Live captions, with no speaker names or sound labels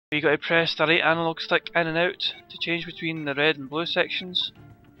You got to press the right analog stick in and out to change between the red and blue sections,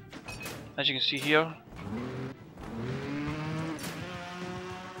 as you can see here.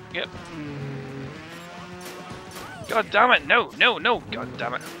 Yep. God damn it! No! No! No! God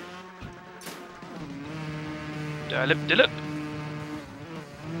damn it! Dillip!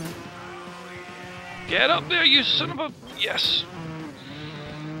 Get up there, you son of a... Yes!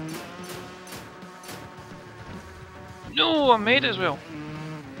 No, I made it as well.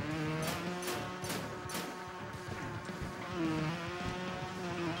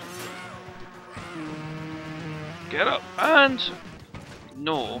 Get up and...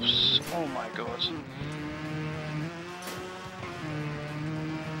 No, oh my god.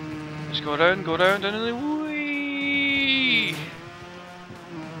 Let's go down, and then whee!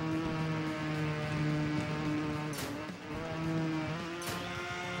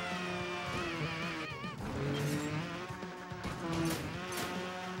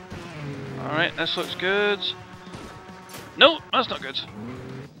 Alright, this looks good. No, that's not good.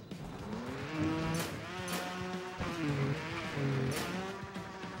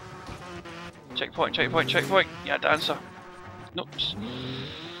 Checkpoint. Yeah, dancer. Nope.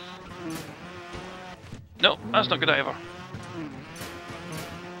 No, that's not good either.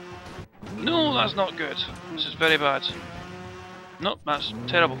 No, that's not good. This is very bad. Nope, that's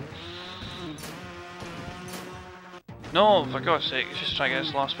terrible. No, for God's sake, let's just try and get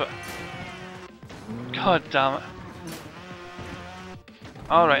this last bit. God damn it.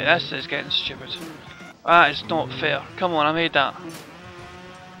 Alright, this is getting stupid. That is not fair. Come on, I made that.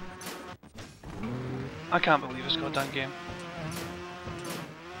 I can't believe this goddamn game.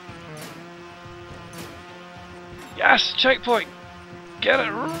 Yes! Checkpoint! Get it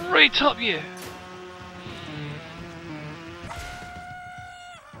right up you!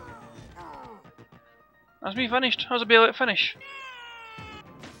 That's me finished. How's a bailout finish?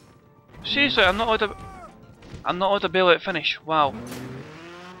 Seriously, I'm not allowed to bailout finish. Wow.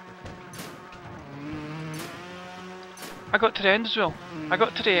 I got to the end as well. I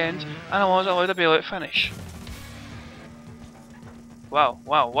got to the end and I wasn't allowed to bailout finish. Wow,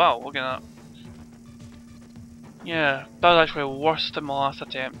 look at that. Yeah, that was actually worse than my last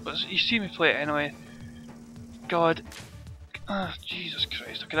attempt, but you see me play it anyway. God. Ah, Jesus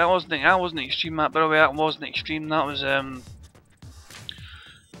Christ. Okay, that wasn't the extreme map, by the way, that wasn't extreme, that was I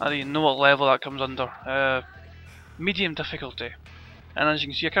don't even know what level that comes under. Medium difficulty. And as you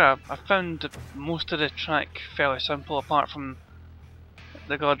can see, I found most of the track fairly simple, apart from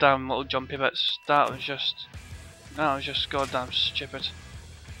the goddamn little jumpy bits. That was just goddamn stupid.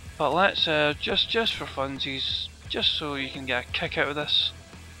 But let's just for funsies, just so you can get a kick out of this.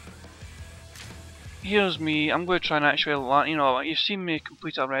 Here's me. I'm going to try and actually land. You know, you've seen me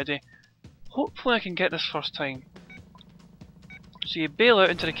complete it already. Hopefully, I can get this first time. So you bail out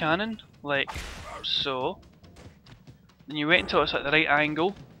into the cannon, like so. Then you wait until it's at the right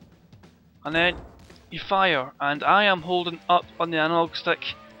angle, and then you fire. And I am holding up on the analog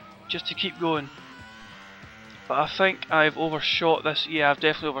stick just to keep going. But I think I've overshot this. Yeah, I've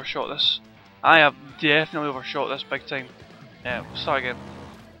definitely overshot this. I have definitely overshot this big time. Yeah, we'll start again.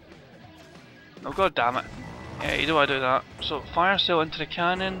 Oh god damn it. Yeah, you don't want to do that. So fire sail into the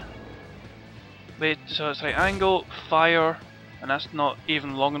cannon. Wait so it's right angle, fire, and that's not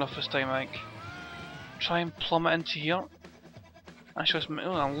even long enough this time I think. Try and plummet into here. Actually,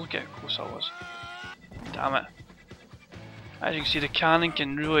 look at how close I was. Damn it. As you can see, the cannon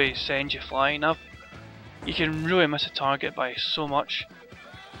can really send you flying up. You can really miss a target by so much.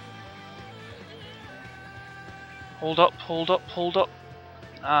 Hold up.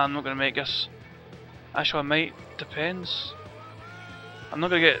 Ah, I'm not going to make this. Actually, I might. Depends. I'm not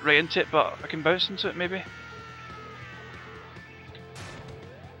going to get right into it, but I can bounce into it maybe.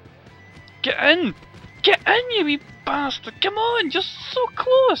 Get in! Get in, you wee bastard! Come on, you're so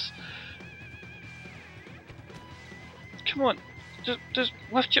close! Come on, just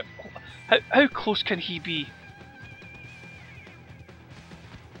lift your... How close can he be?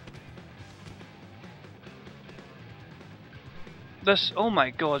 This, oh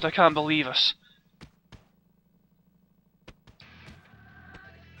my god, I can't believe this.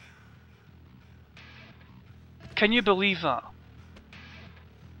 Can you believe that?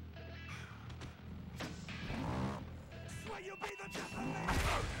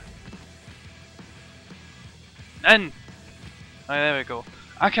 In! Right, there we go.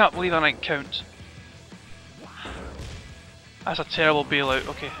 I can't believe I didn't count. That's a terrible bailout,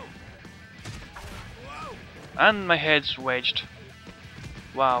 okay. And my head's wedged.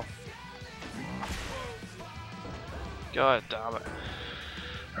 Wow. God damn it.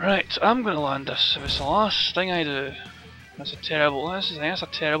 Right, I'm gonna land this. If it's the last thing I do, That's a terrible. That's a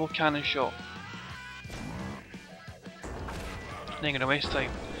terrible cannon shot. Ain't gonna waste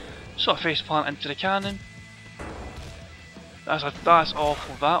time. So I face plant into the cannon. That's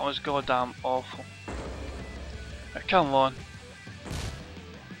awful. That was goddamn awful. Right, come on.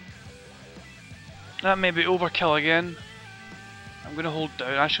 That may be overkill again. I'm gonna hold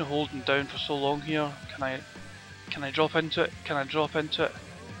down. Actually holding down for so long here. Can I drop into it? Can I drop into it?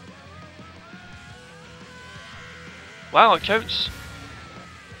 Wow, it counts.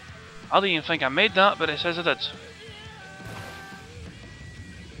 I didn't even think I made that, but it says I did.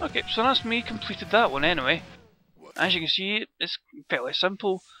 Okay, so that's me completed that one anyway. As you can see, it's fairly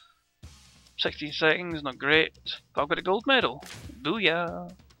simple. 16 seconds, not great, but I've got a gold medal.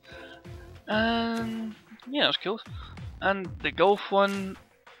 Booyah! And yeah, that's cool. And the golf one,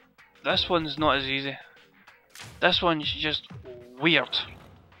 this one's not as easy. This one's just weird.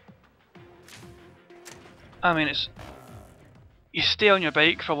 I mean, you stay on your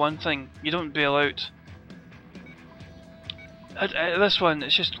bike for one thing, you don't bail out. This one,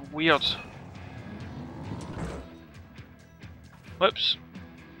 it's just weird. Whoops.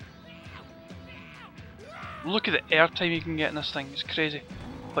 Look at the airtime you can get in this thing, it's crazy.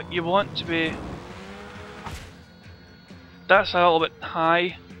 But you want to be... That's a little bit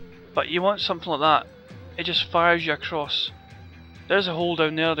high, but you want something like that. It just fires you across. There's a hole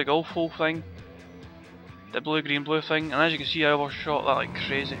down there, the golf hole thing. The blue, green, blue thing, and as you can see I overshot that like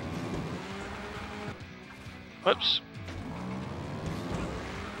crazy. Whoops.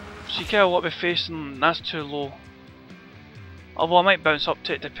 So you kind of want to be facing, that's too low. Although I might bounce up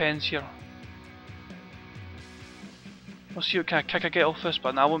to it, depends here. We'll see what kind of kick I get off this,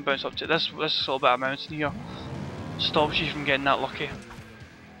 but no, I won't bounce up to it. This little bit of mountain here stops you from getting that lucky.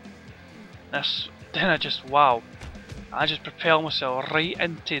 Then I just, wow. I just propel myself right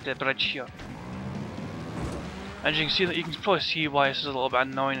into the bridge here. As you can see, that you can probably see why this is a little bit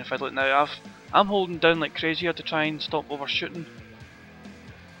annoying if I look now. I'm holding down like crazy here to try and stop overshooting.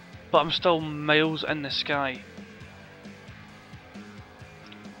 But I'm still miles in the sky.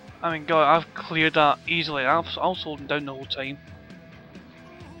 I mean, God, I've cleared that easily. I was holding down the whole time.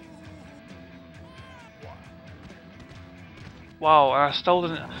 Wow, and I still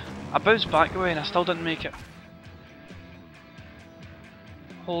didn't. I bounced back away and I still didn't make it.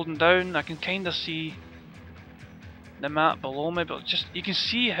 Holding down, I can kind of see the map below me, but just you can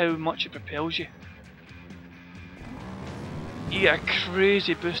see how much it propels you. You get a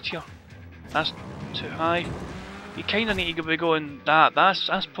crazy boost here. That's too high. You kind of need to be going that. That's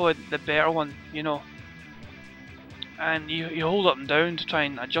probably the better one, you know. And you hold up and down to try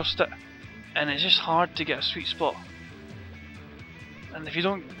and adjust it, and it's just hard to get a sweet spot. And if you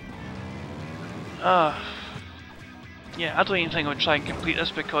don't, yeah, I don't even think I would try and complete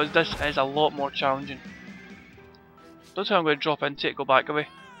this because this is a lot more challenging. Don't tell me I'm going to drop into it, go back away.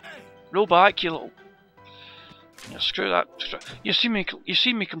 Roll back, you little. Yeah, screw that. You've seen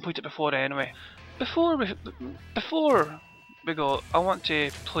me complete it before anyway. Before we go, I want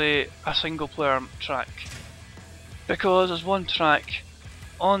to play a single player track. Because there's one track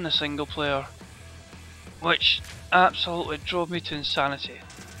on the single player which absolutely drove me to insanity.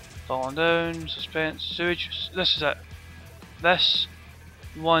 Falling down, suspense, sewage, this is it. This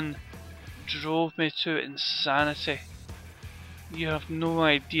one drove me to insanity. You have no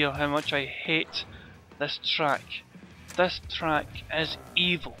idea how much I hate this track. This track is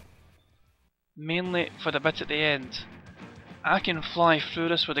evil. Mainly for the bit at the end. I can fly through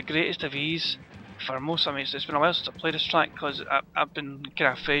this with the greatest of ease. For most, I mean, it's been a while since I played this track because I've been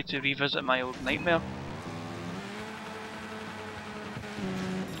kind of afraid to revisit my old nightmare.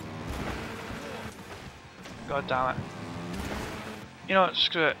 God damn it. You know what,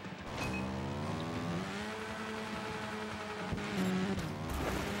 screw it.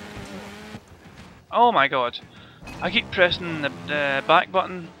 Oh my god. I keep pressing the back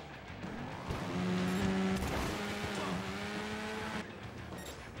button.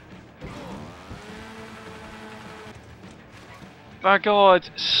 For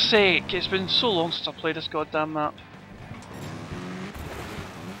God's sake, it's been so long since I played this goddamn map.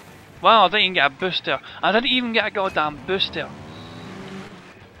 Wow, I didn't even get a boost there. I didn't even get a goddamn boost there.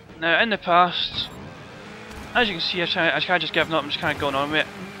 Now, in the past, as you can see, I kind of just given up, I'm just kind of going on with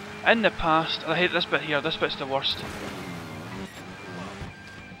it. In the past, I hate this bit here, this bit's the worst.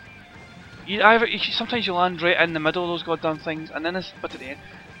 Sometimes you land right in the middle of those goddamn things, and then this bit at the end.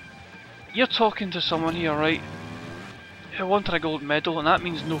 You're talking to someone here, right, who wanted a gold medal, and that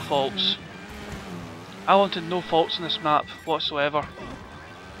means no faults. I wanted no faults in this map whatsoever.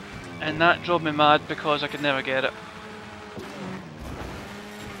 And that drove me mad because I could never get it.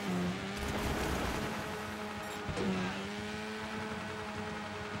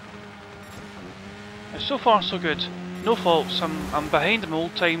 So far so good. No faults. I'm behind in my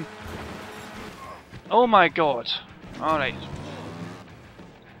old time. Oh my god. Alright.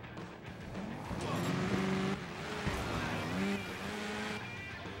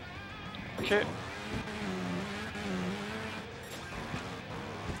 Okay.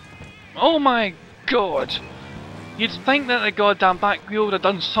 Oh my god! You'd think that the goddamn back wheel would have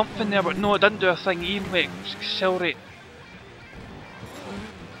done something there, but no, it didn't do a thing, even with accelerate.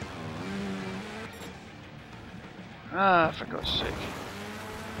 Ah, for God's sake.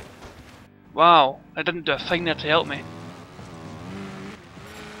 Wow, it didn't do a thing there to help me.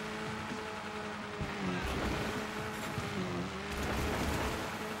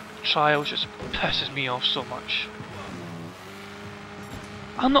 Trials just pisses me off so much.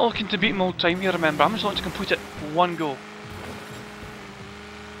 I'm not looking to beat my old time here, remember, I'm just looking to complete it one go.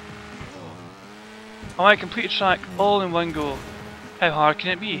 I want to complete a track all in one go. How hard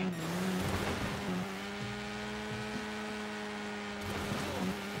can it be?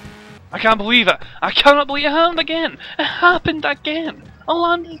 I can't believe it! I cannot believe it happened again! It happened again! I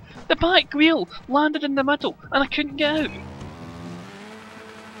landed, the back wheel landed in the middle and I couldn't get out.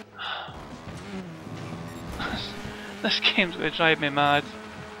 This game's going to drive me mad.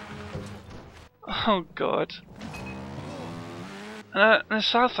 Oh god. And the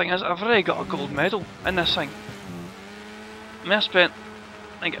sad thing is, I've already got a gold medal in this thing. I mean, I spent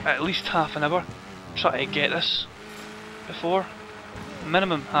like at least half an hour trying to get this before.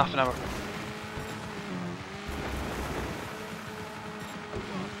 Minimum half an hour.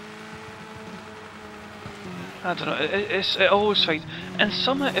 I don't know, it always finds, and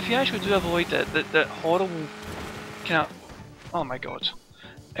somehow if you actually do avoid that horrible kind of, oh my god,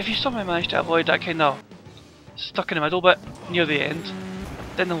 if you somehow manage to avoid that kind of stuck in the middle bit near the end,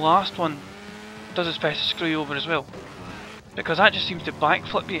 then the last one does its best to screw you over as well, because that just seems to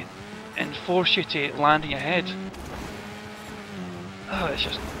backflip you and force you to land in your head. Oh, it's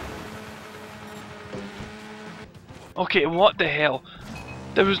just... Okay, what the hell?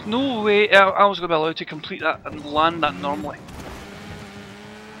 There was no way I was going to be allowed to complete that and land that normally.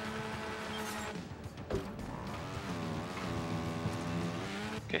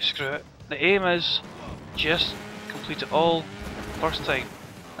 Okay, screw it. The aim is just complete it all first time.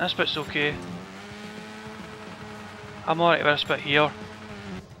 This bit's okay. I'm alright with this bit here.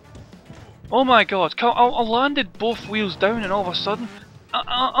 Oh my god, I landed both wheels down and all of a sudden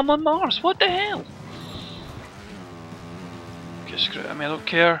I'm on Mars, what the hell? Okay, screw it, I mean I don't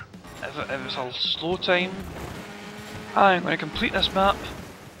care if it's a slow time. I'm going to complete this map.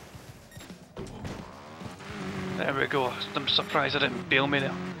 There we go, I'm surprised I didn't bail me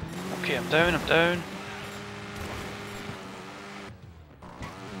there. Okay, I'm down.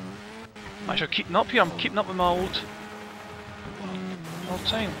 I'm actually keeping up here, I'm keeping up with my old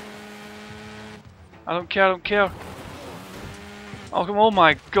time. I don't care. Oh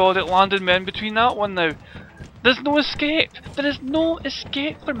my god, it landed me in between that one now. There's no escape. There is no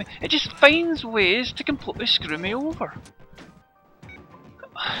escape for me. It just finds ways to completely screw me over.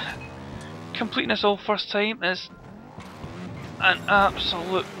 Completing this all first time is an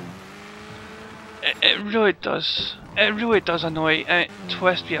absolute... It really does. It really does annoy and it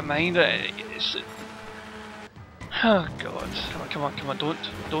twists your mind. It's... Oh god. Come on, don't.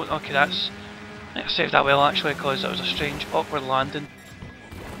 Okay, that's... I saved that well actually because it was a strange, awkward landing.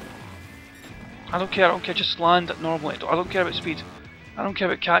 I don't care, just land it normally. I don't care about speed. I don't care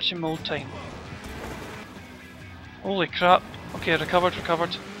about catching my old time. Holy crap. Okay, recovered.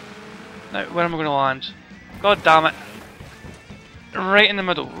 Now, where am I going to land? God damn it. Right in the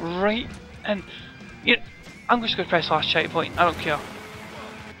middle, right in... You know, I'm just going to press last checkpoint, I don't care.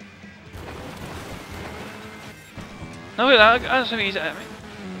 No, wait, that's how easy I mean.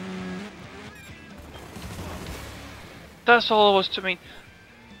 That's all it was to me.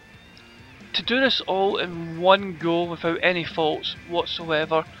 To do this all in one go without any faults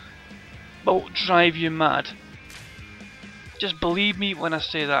whatsoever will drive you mad. Just believe me when I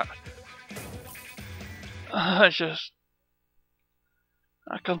say that. I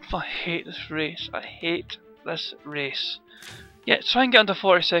hate this race. I hate this race. Yeah, try and get under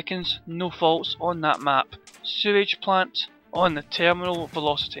 40 seconds, no faults on that map. Sewage plant on the terminal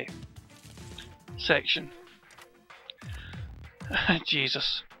velocity section.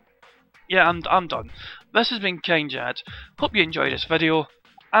 Jesus. Yeah, I'm done. This has been Kind Jad. Hope you enjoyed this video.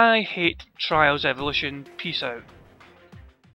 I hate Trials Evolution. Peace out.